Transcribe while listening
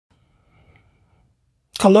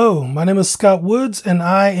Hello, my name is Scott Woods, and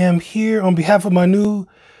I am here on behalf of my new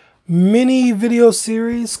mini video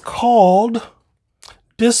series called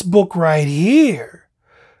This Book Right Here.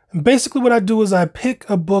 And basically what I do is I pick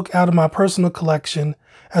a book out of my personal collection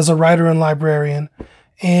as a writer and librarian,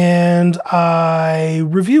 and I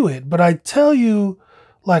review it. But I tell you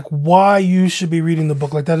like why you should be reading the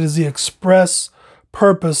book. Like that is the express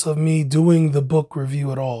purpose of me doing the book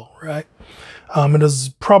review at all, right? It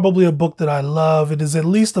is probably a book that I love. It is at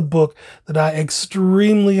least a book that I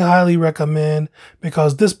extremely highly recommend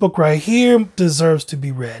because this book right here deserves to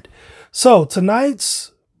be read. So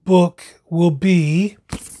tonight's book will be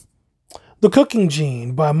The Cooking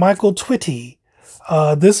Gene by Michael Twitty.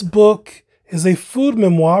 This book is a food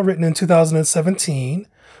memoir written in 2017.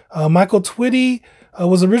 Michael Twitty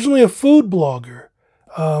was originally a food blogger,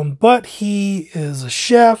 but he is a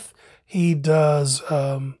chef. He does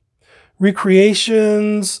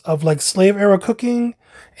recreations of like slave era cooking.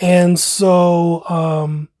 And so,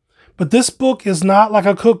 but this book is not like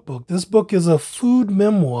a cookbook. This book is a food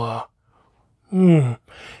memoir. And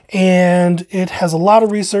it has a lot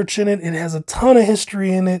of research in it. It has a ton of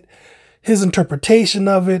history in it, his interpretation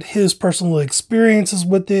of it, his personal experiences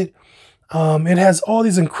with it. It has all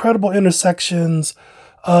these incredible intersections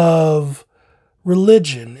of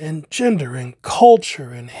religion and gender and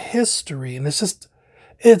culture and history. And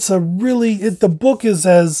the book is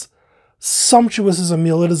as sumptuous as a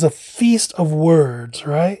meal. It is a feast of words,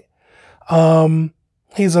 right?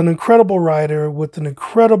 He's an incredible writer with an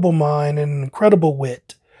incredible mind and an incredible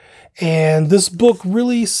wit. And this book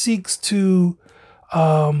really seeks to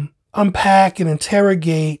unpack and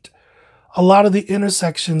interrogate a lot of the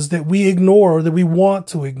intersections that we ignore, or that we want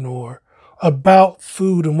to ignore, about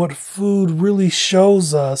food and what food really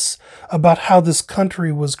shows us about how this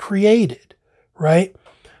country was created, right?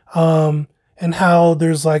 And how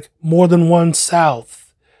there's like more than one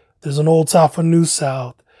South. There's an old South and new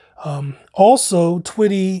South. Also,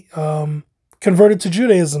 Twitty converted to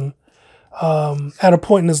Judaism at a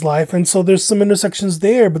point in his life. And so there's some intersections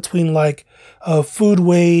there between like food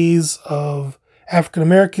ways of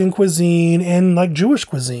African-American cuisine and like Jewish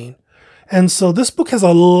cuisine. And so this book has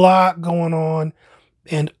a lot going on,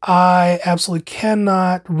 and I absolutely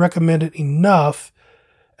cannot recommend it enough.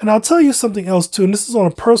 And I'll tell you something else too, and this is on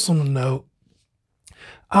a personal note.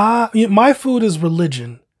 My food is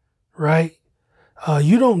religion, right?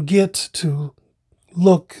 You don't get to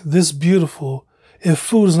look this beautiful if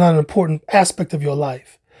food is not an important aspect of your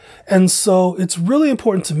life. And so it's really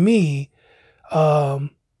important to me that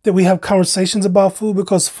we have conversations about food,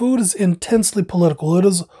 because food is intensely political. It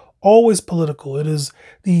is always political. It is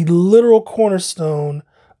the literal cornerstone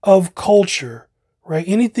of culture, right?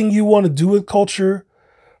 Anything you want to do with culture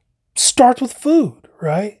starts with food,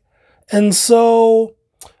 right? And so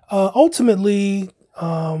ultimately,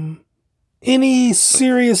 any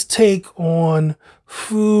serious take on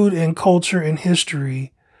food and culture and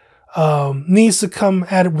history needs to come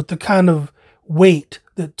at it with the kind of weight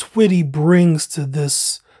that Twitty brings to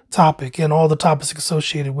this topic and all the topics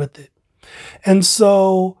associated with it. And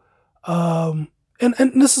so, and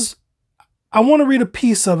this is, I want to read a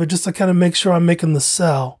piece of it just to kind of make sure I'm making the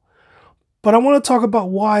sell. But I want to talk about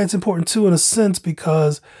why it's important too, in a sense,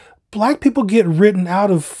 because Black people get written out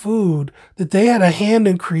of food that they had a hand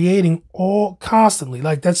in creating all constantly.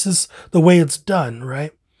 Like that's just the way it's done,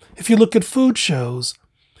 right? If you look at food shows,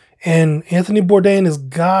 and Anthony Bourdain is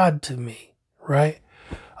God to me, right?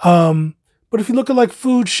 But if you look at like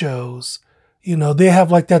food shows, you know, they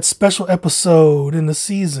have like that special episode in the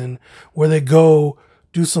season where they go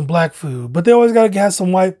do some Black food, but they always got to have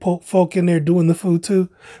some white folk in there doing the food too.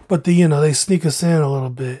 But they sneak us in a little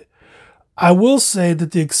bit. I will say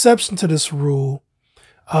that the exception to this rule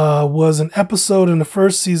was an episode in the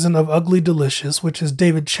first season of Ugly Delicious, which is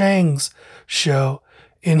David Chang's show.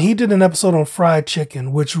 And he did an episode on fried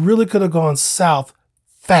chicken, which really could have gone south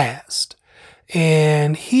fast.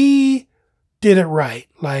 And he did it right.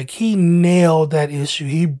 Like he nailed that issue.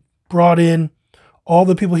 He brought in all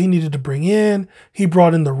the people he needed to bring in. He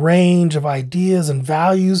brought in the range of ideas and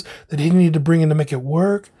values that he needed to bring in to make it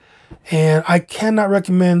work. And I cannot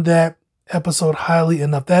recommend that episode highly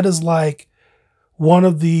enough. That is like one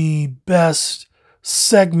of the best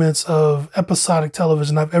segments of episodic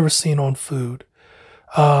television I've ever seen on food.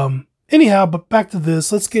 Anyhow, but back to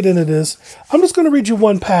this. Let's get into this. I'm just going to read you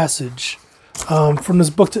one passage from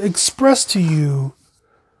this book to express to you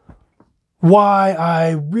why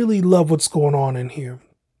I really love what's going on in here.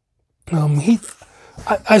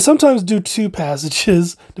 I sometimes do two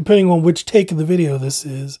passages, depending on which take of the video this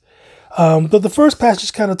is. But the first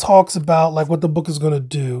passage kind of talks about like what the book is going to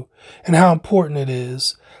do and how important it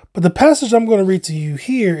is. But the passage I'm going to read to you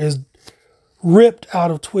here is ripped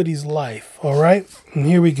out of Twitty's life, all right? And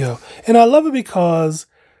here we go. And I love it because,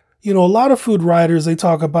 you know, a lot of food writers, they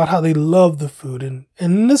talk about how they love the food. And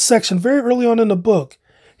in this section, very early on in the book,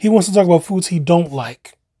 he wants to talk about foods he don't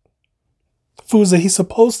like. Foods that he's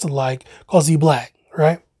supposed to like because he's black,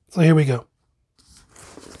 right? So here we go.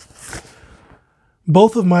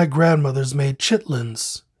 Both of my grandmothers made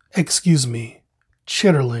chitterlings,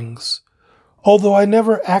 although I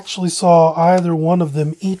never actually saw either one of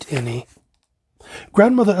them eat any.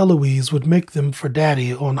 Grandmother Eloise would make them for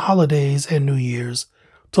Daddy on holidays and New Year's,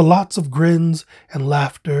 to lots of grins and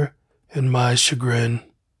laughter and my chagrin.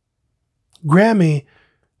 Grammy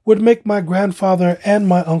would make my grandfather and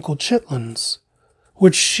my uncle chitlins,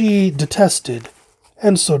 which she detested,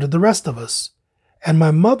 and so did the rest of us. And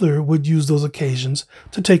my mother would use those occasions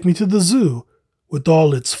to take me to the zoo, with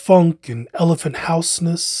all its funk and elephant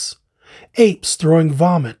houseness, apes throwing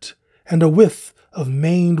vomit, and a whiff of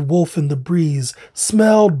maned wolf in the breeze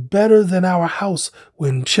smelled better than our house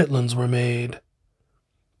when chitlins were made.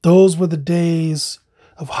 Those were the days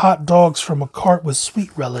of hot dogs from a cart with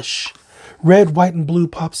sweet relish, red, white, and blue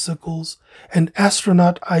popsicles, and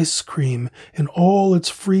astronaut ice cream in all its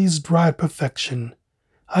freeze-dried perfection.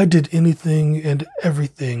 I did anything and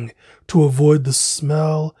everything to avoid the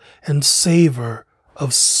smell and savor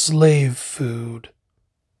of slave food.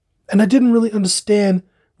 And I didn't really understand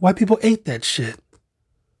why people ate that shit.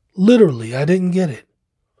 Literally, I didn't get it.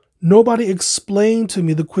 Nobody explained to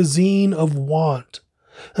me the cuisine of want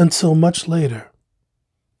until much later.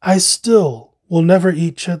 I still will never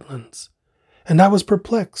eat chitlins, and I was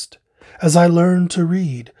perplexed as I learned to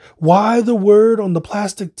read why the word on the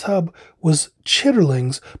plastic tub was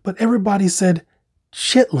chitterlings, but everybody said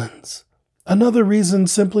chitlins. Another reason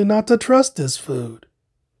simply not to trust this food.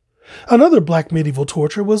 Another black medieval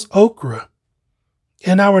torture was okra.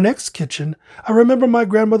 In our next kitchen, I remember my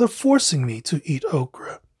grandmother forcing me to eat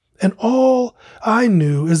okra, and all I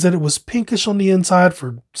knew is that it was pinkish on the inside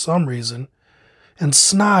for some reason, and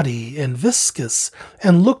snotty and viscous,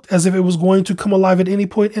 and looked as if it was going to come alive at any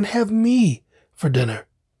point and have me for dinner.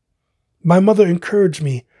 My mother encouraged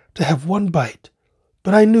me to have one bite,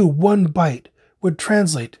 but I knew one bite would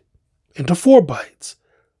translate into 4 bites,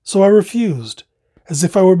 so I refused, as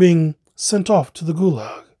if I were being sent off to the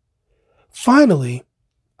gulag. Finally,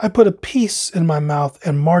 I put a piece in my mouth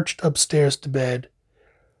and marched upstairs to bed,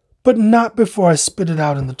 but not before I spit it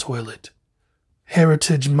out in the toilet.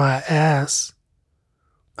 Heritage my ass.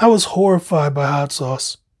 I was horrified by hot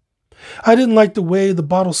sauce. I didn't like the way the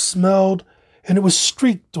bottle smelled, and it was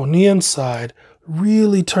streaked on the inside,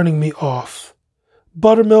 really turning me off.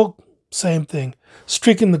 Buttermilk, same thing,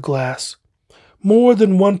 streaking the glass. More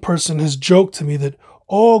than one person has joked to me that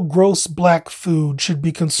all gross black food should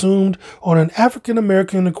be consumed on an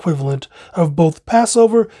African-American equivalent of both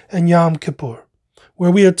Passover and Yom Kippur,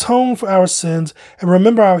 where we atone for our sins and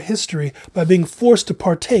remember our history by being forced to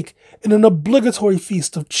partake in an obligatory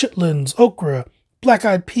feast of chitlins, okra,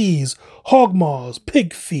 black-eyed peas, hog maws,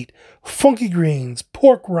 pig feet, funky greens,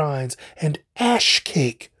 pork rinds, and ash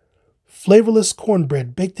cake, flavorless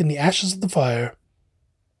cornbread baked in the ashes of the fire.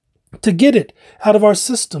 To get it out of our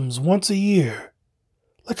systems once a year,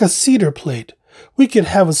 like a cedar plate, we could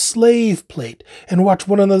have a slave plate and watch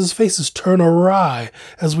one another's faces turn awry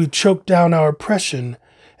as we choked down our oppression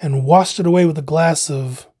and washed it away with a glass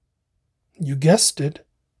of, you guessed it,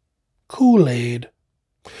 Kool-Aid.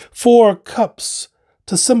 4 cups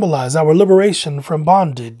to symbolize our liberation from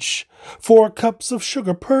bondage. 4 cups of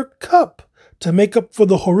sugar per cup to make up for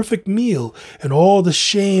the horrific meal and all the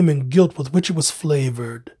shame and guilt with which it was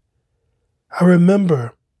flavored. I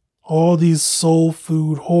remember all these soul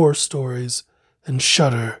food horror stories and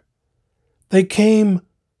shudder. They came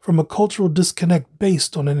from a cultural disconnect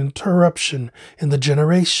based on an interruption in the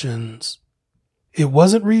generations. It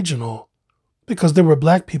wasn't regional, because there were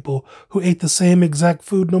black people who ate the same exact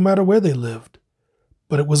food no matter where they lived.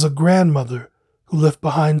 But it was a grandmother who left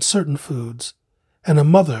behind certain foods, and a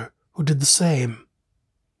mother who did the same.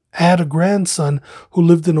 I had a grandson who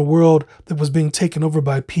lived in a world that was being taken over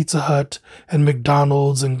by Pizza Hut and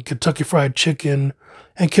McDonald's and Kentucky Fried Chicken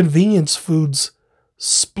and convenience foods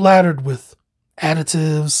splattered with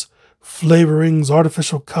additives, flavorings,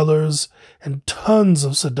 artificial colors, and tons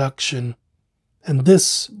of seduction. And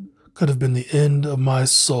this could have been the end of my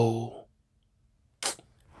soul.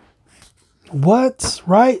 What?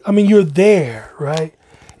 Right? I mean, you're there, right?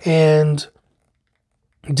 And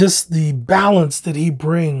just the balance that he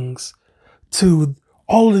brings to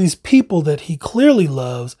all of these people that he clearly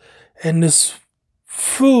loves and this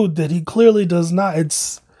food that he clearly does not.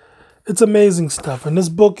 It's amazing stuff. And this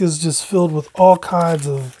book is just filled with all kinds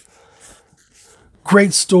of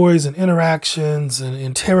great stories and interactions and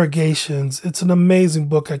interrogations. It's an amazing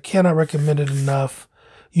book. I cannot recommend it enough.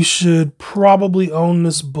 You should probably own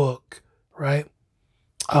this book, right?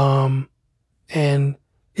 And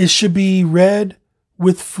it should be read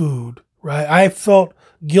with food, right? I felt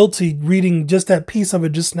guilty reading just that piece of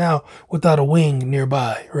it just now without a wing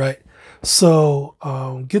nearby, right? So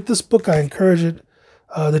get this book. I encourage it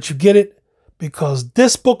that you get it, because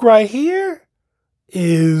this book right here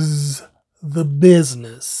is the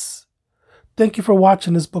business. Thank you for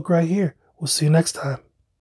watching this book right here. We'll see you next time.